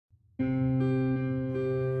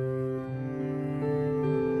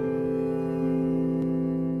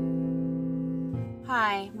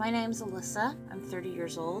Hi, my name's Alyssa. I'm 30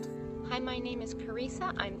 years old. Hi, my name is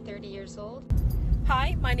Carissa. I'm 30 years old.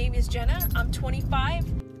 Hi, my name is Jenna. I'm 25.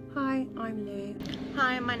 Hi, I'm Lou.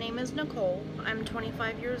 Hi, my name is Nicole. I'm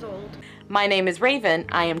 25 years old. My name is Raven.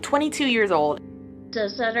 I am 22 years old.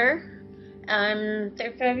 Sutter. I'm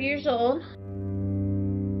 35 years old.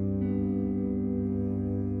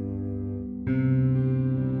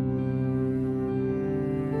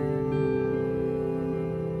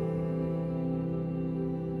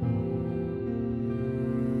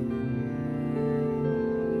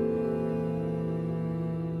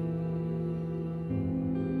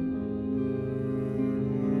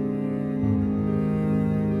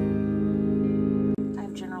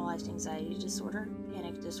 Anxiety disorder,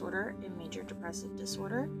 panic disorder, and major depressive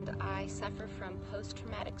disorder. I suffer from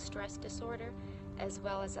post-traumatic stress disorder, as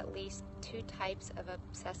well as at least 2 types of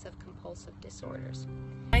obsessive-compulsive disorders.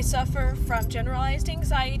 I suffer from generalized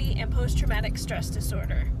anxiety and post-traumatic stress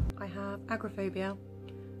disorder. I have agoraphobia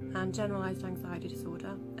and generalized anxiety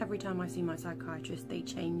disorder. Every time I see my psychiatrist, they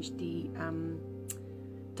change the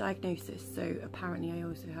diagnosis. So apparently I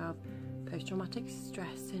also have post-traumatic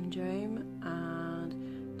stress syndrome and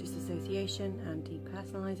disassociation and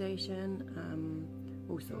depersonalization,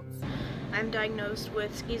 all sorts. I'm diagnosed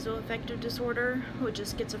with schizoaffective disorder, which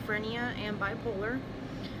is schizophrenia and bipolar,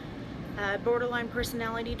 borderline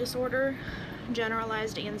personality disorder,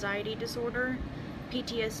 generalized anxiety disorder,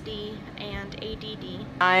 PTSD, and ADD.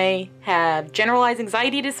 I have generalized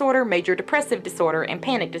anxiety disorder, major depressive disorder, and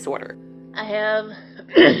panic disorder. I have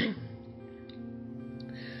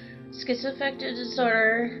schizoaffective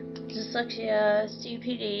disorder, dyslexia,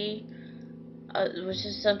 CPD, which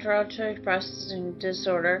is central auditory processing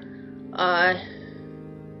disorder,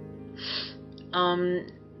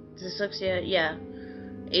 dyslexia, yeah,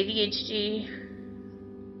 ADHD,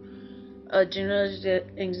 generalized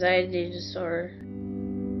anxiety disorder.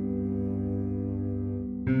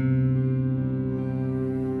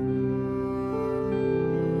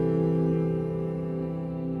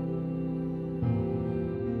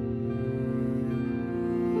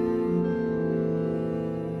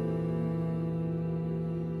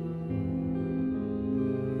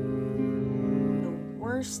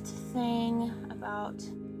 Worst thing about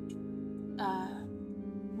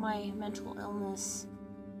my mental illness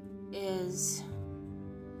is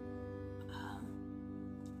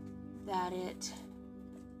that it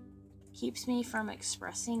keeps me from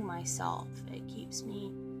expressing myself. It keeps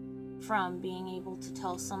me from being able to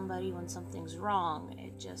tell somebody when something's wrong.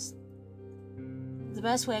 The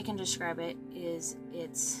best way I can describe it is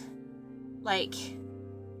it's like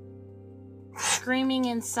screaming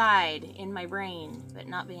inside in my brain, but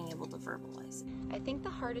not being able to verbalize it. I think the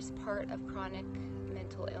hardest part of chronic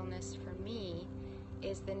mental illness for me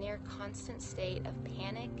is the near constant state of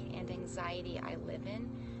panic and anxiety I live in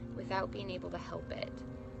without being able to help it.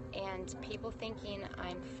 And people thinking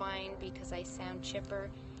I'm fine because I sound chipper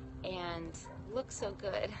and look so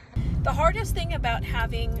good. The hardest thing about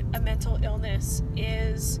having a mental illness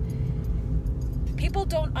is people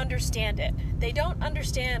don't understand it. They don't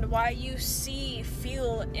understand why you see,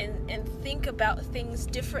 feel, and think about things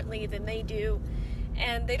differently than they do.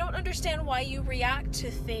 And they don't understand why you react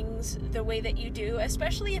to things the way that you do,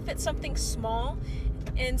 especially if it's something small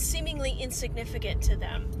and seemingly insignificant to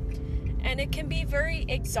them. And it can be very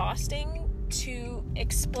exhausting to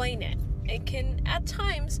explain it. It can, at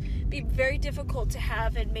times, be very difficult to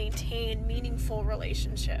have and maintain meaningful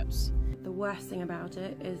relationships. The worst thing about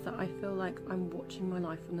it is that I feel like I'm watching my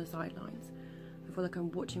life from the sidelines. I feel like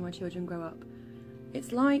I'm watching my children grow up.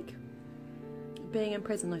 It's like being in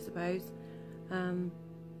prison, I suppose.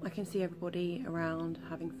 I can see everybody around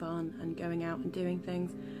having fun and going out and doing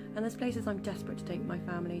things, and there's places I'm desperate to take my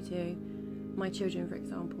family to. My children, for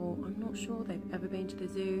example, I'm not sure they've ever been to the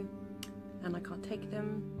zoo, and I can't take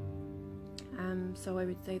them. So I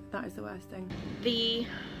would say that is the worst thing. The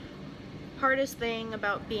hardest thing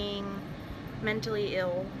about being mentally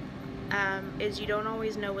ill is you don't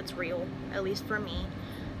always know what's real, at least for me.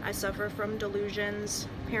 I suffer from delusions,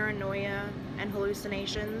 paranoia, and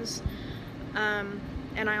hallucinations,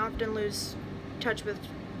 and I often lose touch with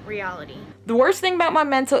reality. The worst thing about my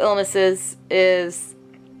mental illnesses is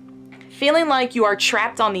feeling like you are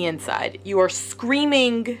trapped on the inside. You are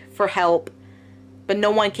screaming for help, but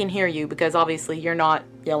no one can hear you because obviously you're not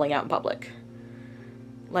yelling out in public.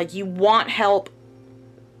 Like, you want help,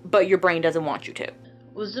 but your brain doesn't want you to.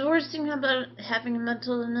 Was the worst thing about having a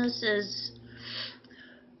mental illness is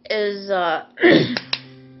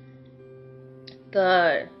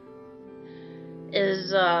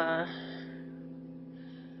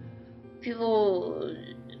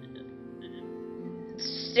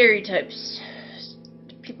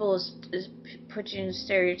people pushing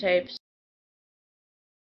stereotypes.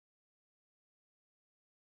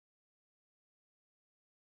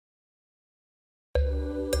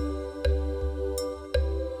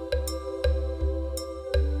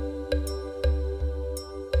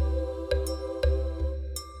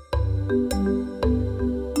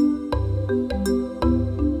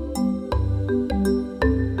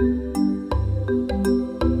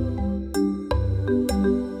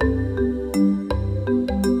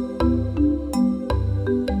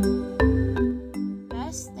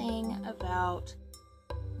 Best thing about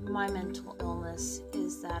my mental illness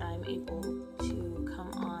is that I'm able to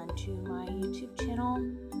come on to my YouTube channel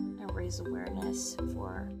and raise awareness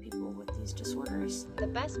for people with these disorders. The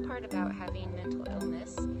best part about having mental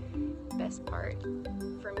illness, best part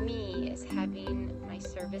for me, is having my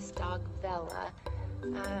service dog Bella.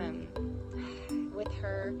 With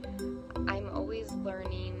her, I'm always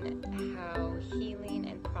learning how healing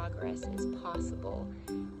and progress is possible,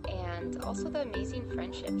 and also the amazing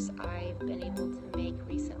friendships I've been able to make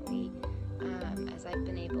recently, as I've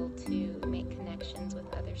been able to make connections with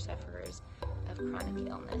other sufferers of chronic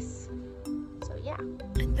illness. So yeah.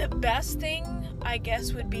 The best thing, I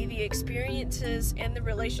guess, would be the experiences and the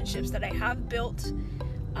relationships that I have built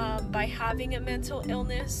by having a mental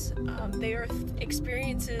illness. They are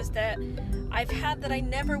experiences that I've had that I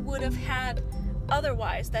never would have had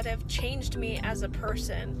otherwise, that have changed me as a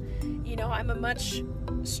person. You know, I'm a much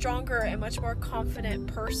stronger and much more confident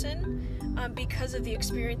person because of the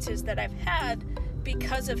experiences that I've had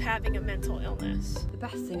because of having a mental illness. The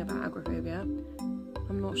best thing about agoraphobia,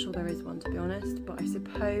 I'm not sure there is one, to be honest, but I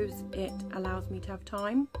suppose it allows me to have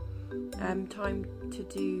time to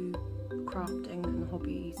do crafting and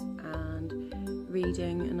hobbies and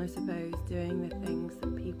reading, and I suppose doing the things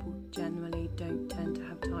that people generally don't tend to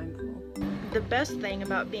have time for. The best thing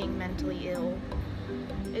about being mentally ill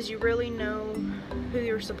is you really know who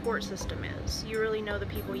your support system is. You really know the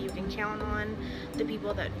people you can count on, the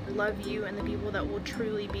people that love you, and the people that will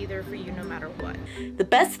truly be there for you no matter what. The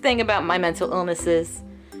best thing about my mental illnesses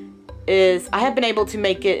is I have been able to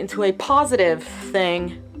make it into a positive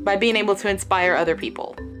thing by being able to inspire other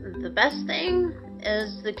people. The best thing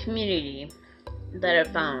is the community that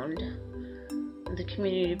I've found. The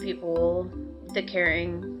community people, the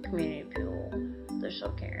caring community people. They're so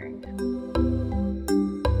caring.